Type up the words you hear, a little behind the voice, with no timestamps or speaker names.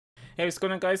Hey, what's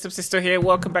going on, guys? Subsistor here.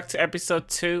 Welcome back to episode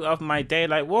 2 of my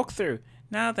daylight walkthrough.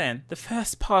 Now then, the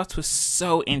first part was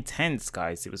so intense,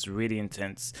 guys. It was really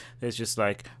intense. There's just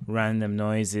like random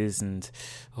noises and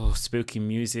spooky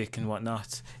music and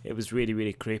whatnot. It was really,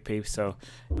 really creepy. So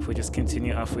if we just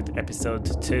continue off with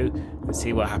episode 2 and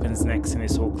see what happens next in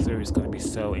this walkthrough, it's going to be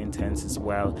so intense as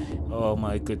well. Oh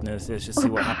my goodness, let's just see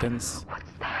what happens.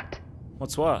 What's that?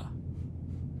 What's what?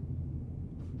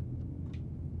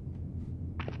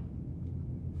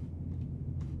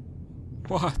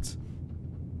 What?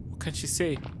 What can she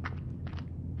see?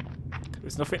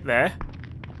 There's nothing there.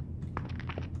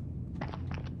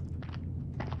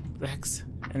 The heck's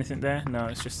anything there? No,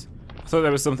 it's just... I thought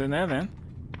there was something there then.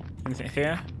 Anything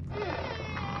here?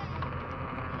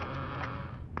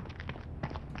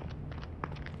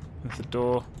 There's the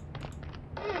door.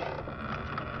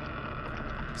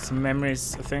 Some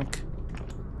memories, I think.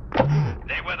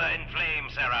 They wither in flame,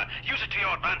 Sarah. Use it to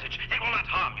your advantage. They will not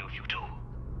harm you if you do.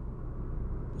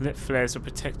 Lit flares will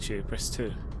protect you. Press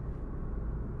 2.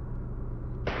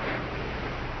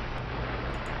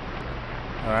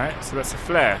 Alright, so that's a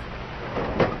flare.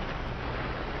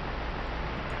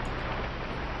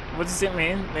 What does it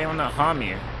mean? They will not harm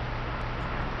you.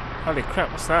 Holy crap,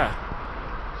 what's that?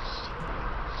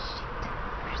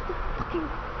 Where's the fucking...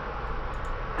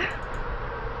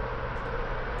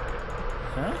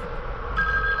 Huh?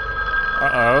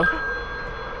 Uh-oh.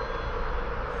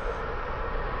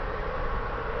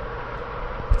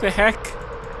 What the heck?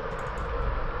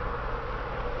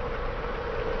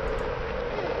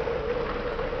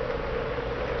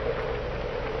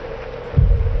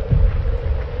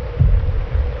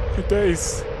 Good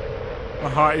days. My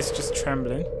heart is just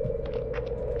trembling.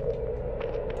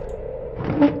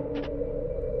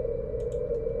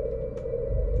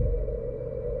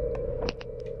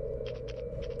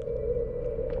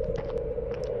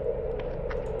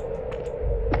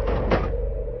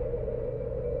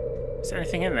 Is there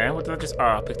anything in there? What did I just...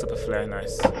 Oh, I picked up a flare.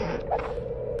 Nice.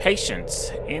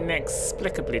 Patient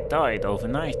inexplicably died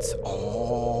overnight.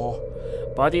 Oh.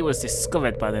 Body was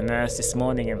discovered by the nurse this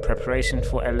morning in preparation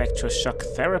for electroshock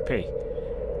therapy.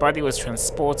 Body was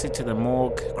transported to the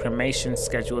morgue. Cremation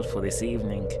scheduled for this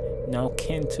evening. No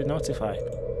kin to notify.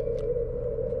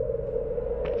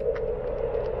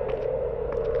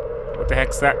 What the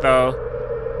heck's that, though?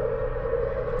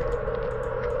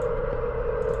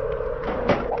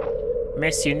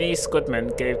 Miss Eunice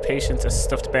Goodman gave patients a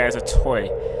stuffed bear as a toy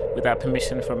without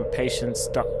permission from patient's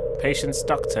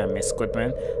doctor. Miss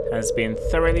Goodman has been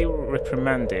thoroughly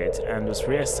reprimanded and was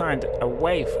reassigned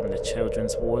away from the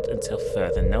children's ward until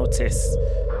further notice.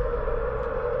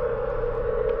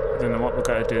 I don't know what we've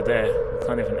got to do there. We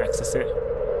can't even access it.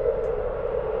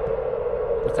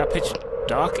 Look how pitch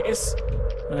dark it is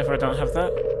whenever I don't have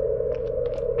that.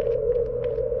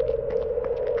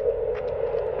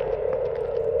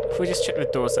 If we just check the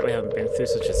doors that we haven't been through,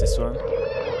 such as this one.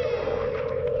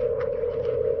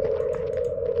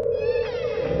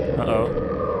 Uh-oh.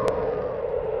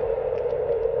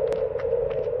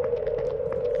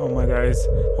 Oh my guys.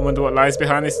 I wonder what lies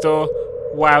behind this door.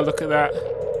 Wow, look at that.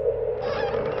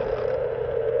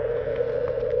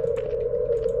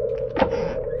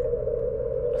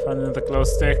 I found another glow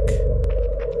stick.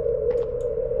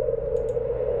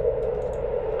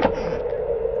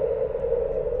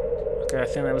 Okay, I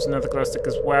think there was another glow stick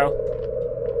as well.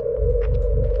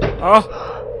 Oh!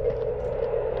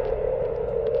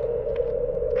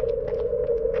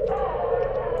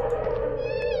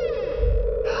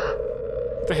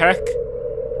 What the heck?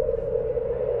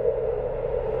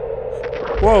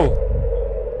 Whoa!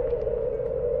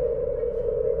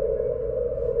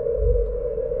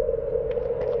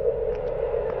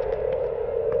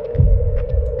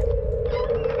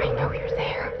 I know you're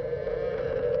there.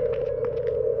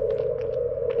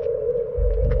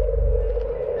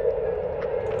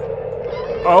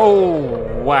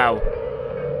 Oh, wow.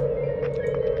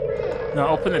 No,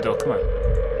 open the door, come on.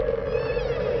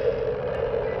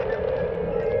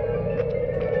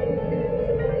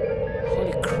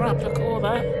 Holy crap, look at all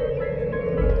that.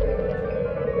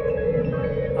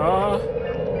 Oh.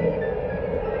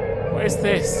 What is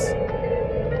this?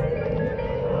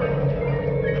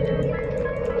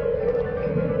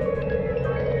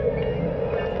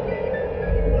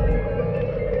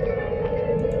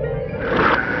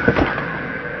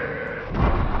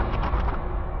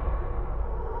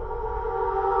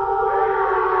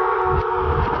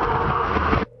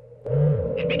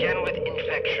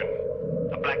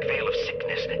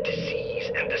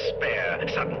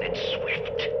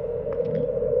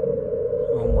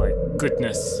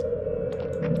 Goodness.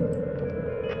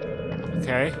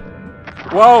 Okay.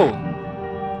 Whoa!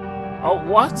 Oh,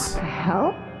 what? The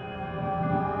hell?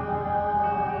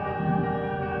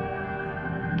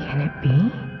 Can it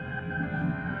be?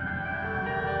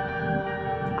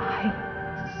 I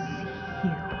see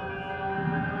you.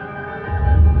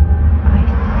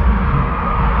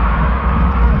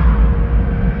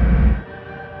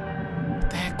 What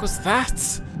the heck was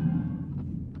that?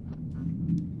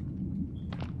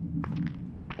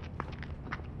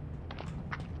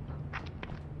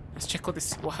 Let's check what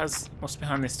this, what's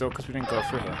behind this door, because we didn't go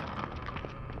through here.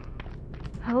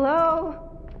 Hello?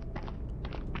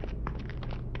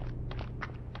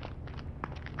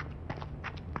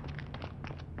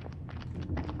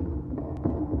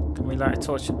 Can we light a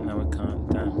torch? No, we can't.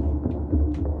 Damn.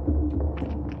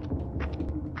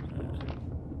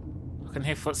 I can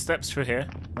hear footsteps through here.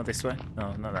 Not this way.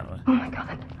 No, not that way. Oh my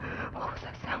god. What was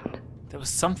that sound? There was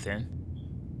something.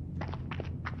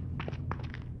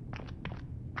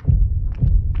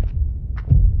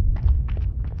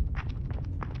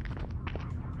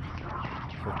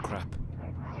 Oh crap.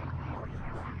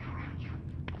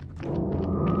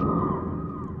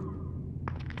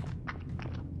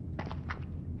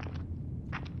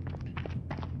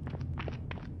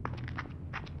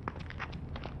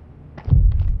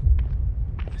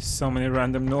 So many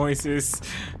random noises.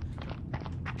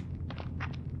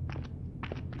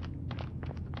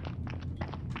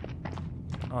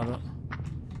 Oh, look.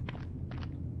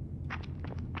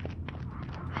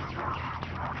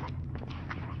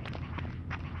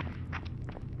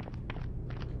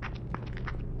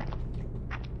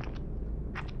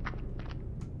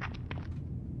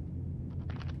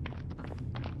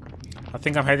 I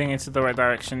think I'm heading into the right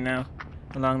direction now,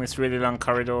 along this really long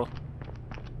corridor.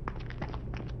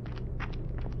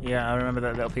 Yeah, I remember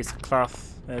that little piece of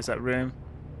cloth. There's that room.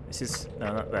 This is...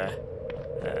 no, not there.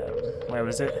 Where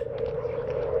was it?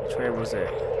 Which way was it?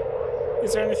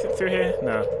 Is there anything through here?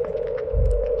 No.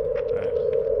 Right.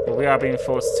 Well, we are being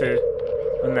forced to...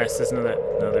 unless there's another...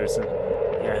 no, there isn't.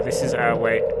 Yeah, this is our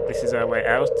way. This is our way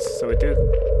out. So we do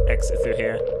exit through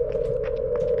here.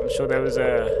 I'm sure there was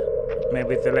a...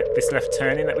 maybe this left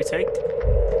turning that we take.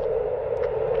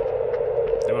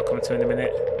 That we'll come to in a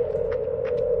minute.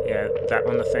 Yeah, that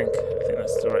one I think. I think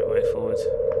that's the right way forward.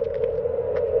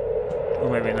 Or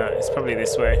maybe not. It's probably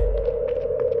this way.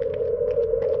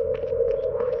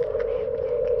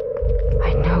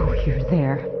 I know you're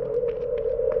there.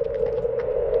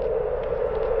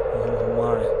 Oh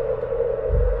my.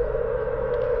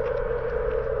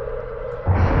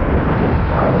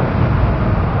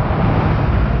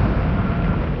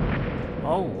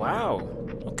 Oh wow.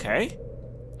 Okay.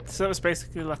 So that was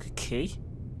basically like a key.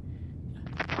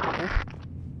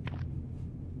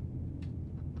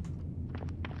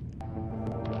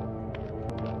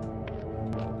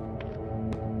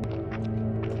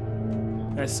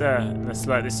 Let's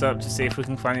light this up to see if we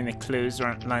can find any clues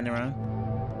lying around.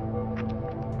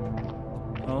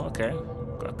 Oh, okay.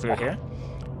 Got a clue here.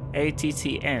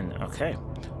 ATTN. Okay.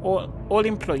 All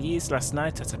employees last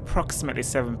night at approximately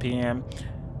 7 p.m.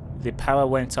 the power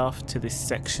went off to this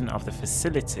section of the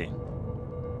facility.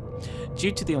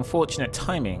 Due to the unfortunate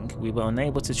timing, we were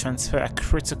unable to transfer a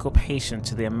critical patient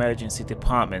to the emergency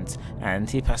department, and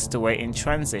he passed away in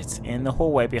transit in the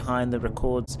hallway behind the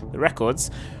records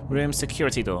room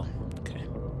security door. Okay.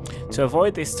 To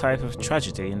avoid this type of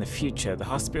tragedy in the future, the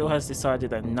hospital has decided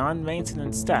that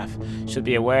non-maintenance staff should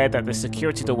be aware that the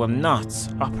security door will not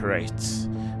operate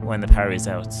when the power is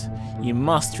out. You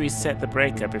must reset the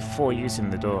breaker before using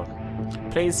the door.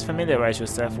 Please familiarize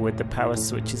yourself with the power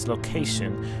switch's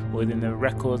location within the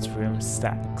records room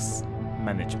stacks.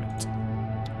 Management.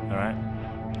 Alright.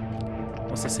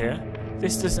 What's this here?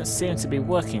 This doesn't seem to be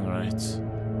working right.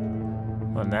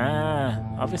 Well, nah.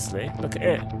 Obviously. Look at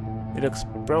it. It looks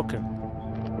broken.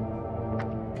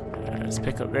 Let's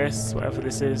pick up this, whatever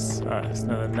this is. Alright, that's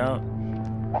another note.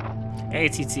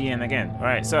 ATTN again.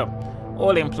 Right, so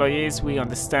all employees, we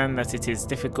understand that it is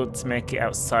difficult to make it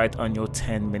outside on your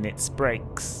 10-minute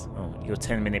breaks. Oh, your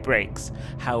 10-minute breaks.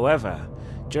 However,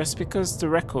 just because the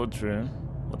records room,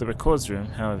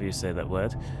 however you say that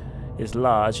word, is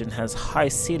large and has high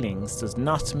ceilings does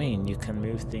not mean you can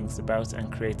move things about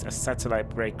and create a satellite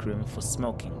break room for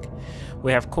smoking.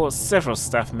 We have caught several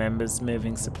staff members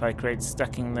moving supply crates,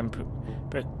 stacking them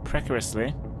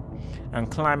precariously, and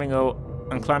climbing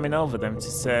over them to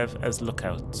serve as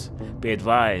lookout. Be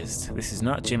advised, this is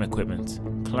not gym equipment.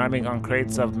 Climbing on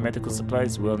crates of medical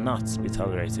supplies will not be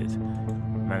tolerated.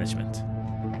 Management.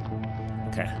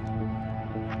 Okay.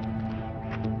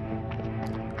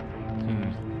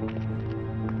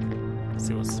 Let's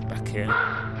see what's back here.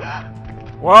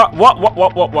 What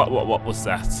was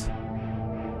that?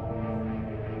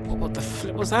 What the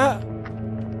flip was that?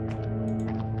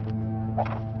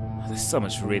 there's so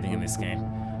much reading in this game.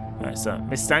 Right, so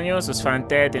Miss Daniels was found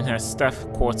dead in her staff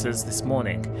quarters this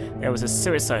morning. There was a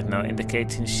suicide note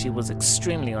indicating she was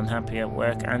extremely unhappy at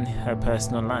work and her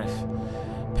personal life.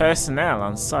 Personnel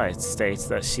on site states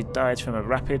that she died from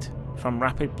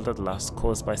rapid blood loss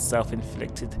caused by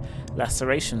self-inflicted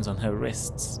lacerations on her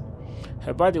wrists.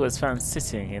 Her body was found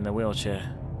sitting in a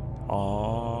wheelchair.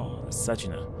 Oh,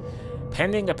 Sajina.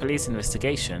 Pending a police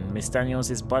investigation, Miss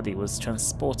Daniels' body was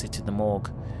transported to the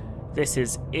morgue. This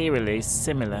is eerily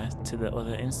similar to the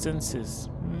other instances.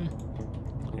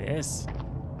 It is.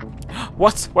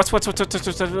 What? Oh,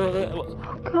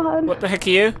 God. What the heck are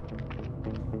you?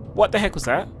 What the heck was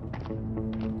that?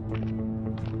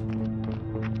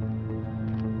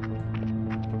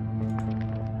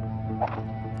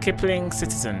 Kipling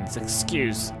citizens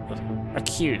accused.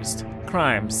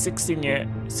 Crime,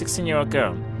 16-year-old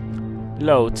girl.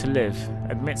 Low to live.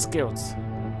 Admits guilt.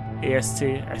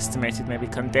 EST estimated may be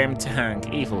condemned to hang.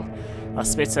 Evil.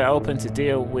 Hospital open to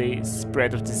deal with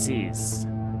spread of disease.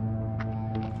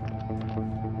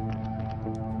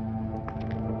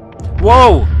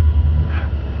 Whoa!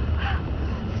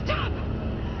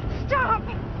 Stop!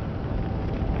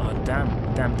 Oh, damn.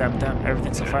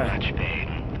 Everything's on fire. Much pain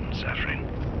and suffering.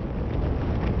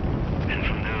 And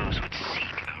from those who would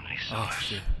seek only Oh, solace.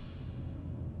 phew.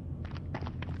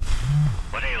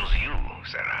 What ails you,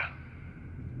 Sarah?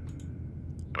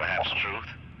 Perhaps truth?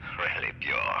 Really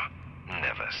pure.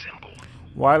 Never simple.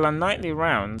 While on nightly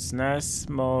rounds, Nurse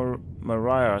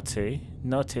Moriarty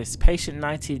noticed patient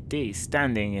 90D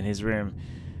standing in his room.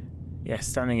 Yes,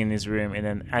 standing in his room in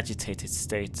an agitated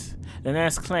state. The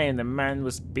nurse claimed the man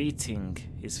was beating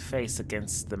his face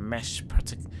against the mesh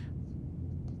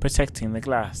protecting the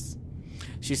glass.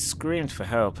 She screamed for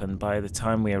help, and by the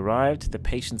time we arrived, the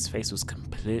patient's face was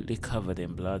completely covered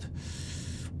in blood.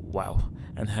 Wow.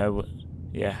 And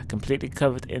completely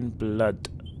covered in blood.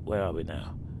 Where are we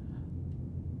now?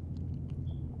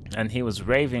 And he was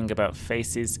raving about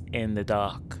faces in the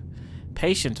dark.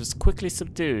 Patient was quickly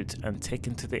subdued and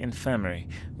taken to the infirmary,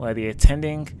 where the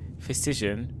attending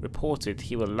physician reported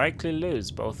he will likely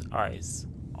lose both eyes.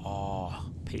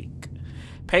 Oh, peak.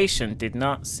 Patient did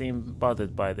not seem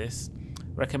bothered by this,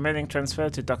 recommending transfer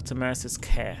to Dr. Mercer's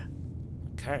care.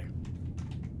 Okay.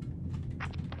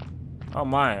 Oh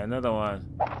my, another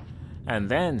one. And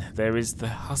then there is the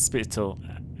hospital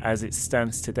as it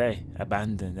stands today,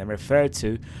 abandoned and referred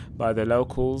to by the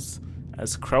locals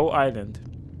as Crow Island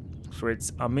for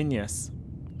its ominous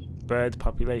bird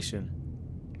population.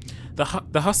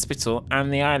 The hospital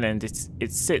and the island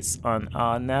it sits on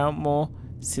are now more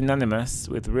synonymous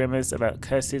with rumours about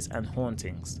curses and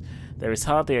hauntings. There is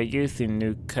hardly a youth in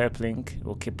New Kipling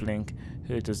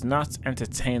who does not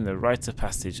entertain the rite of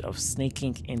passage of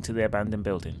sneaking into the abandoned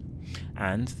building.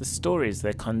 And the stories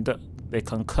they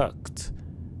concoct,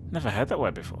 never heard that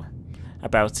word before,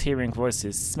 about hearing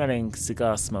voices, smelling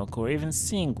cigar smoke, or even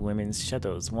seeing women's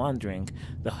shadows wandering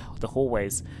the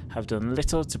hallways have done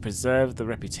little to preserve the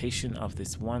reputation of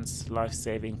this once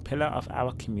life-saving pillar of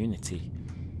our community.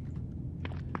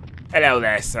 Hello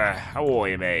there, sir. How are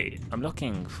you, mate? I'm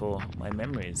looking for my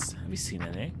memories. Have you seen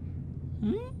any?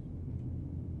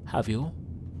 Have you?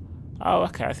 Oh,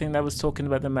 okay. I think that was talking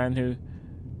about the man who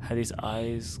had his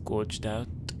eyes gorged out.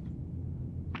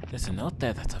 There's a note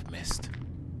there that I've missed.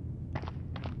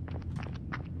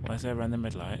 Why is there a random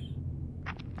red light?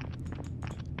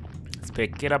 Let's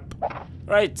pick it up.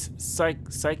 Right,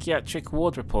 psychiatric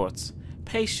ward reports.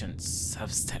 Patients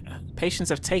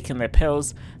have taken their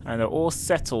pills and are all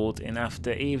settled in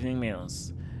after evening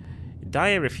meals.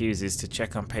 Dyer refuses to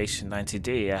check on patient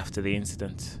 90D after the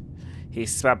incident. He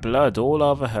spat blood all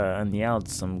over her and yelled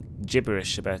some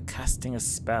gibberish about casting a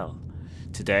spell.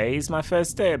 Today is my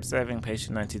first day observing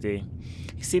patient 90D.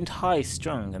 He seemed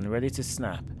high-strung and ready to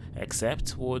snap, except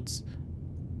towards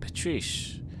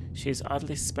Patrice. She is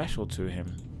oddly special to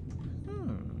him.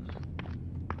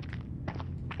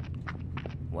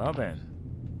 Well then.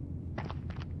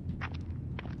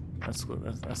 That's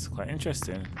quite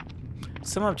interesting.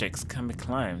 Some objects can be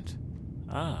climbed.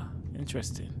 Ah,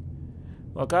 interesting.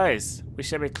 Well guys, we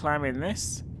shall be climbing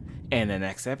this in the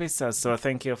next episode. So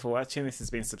thank you for watching. This has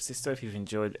been Subsisto. If you've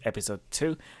enjoyed episode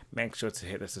 2, make sure to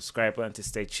hit the subscribe button to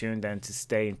stay tuned and to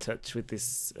stay in touch with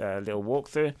this little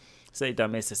walkthrough so you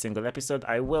don't miss a single episode.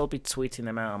 I will be tweeting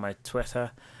them out on my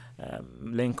Twitter.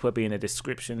 Link will be in the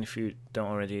description if you don't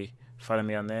already follow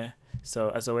me on there. So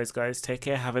as always guys, take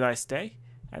care, have a nice day,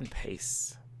 and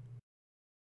peace.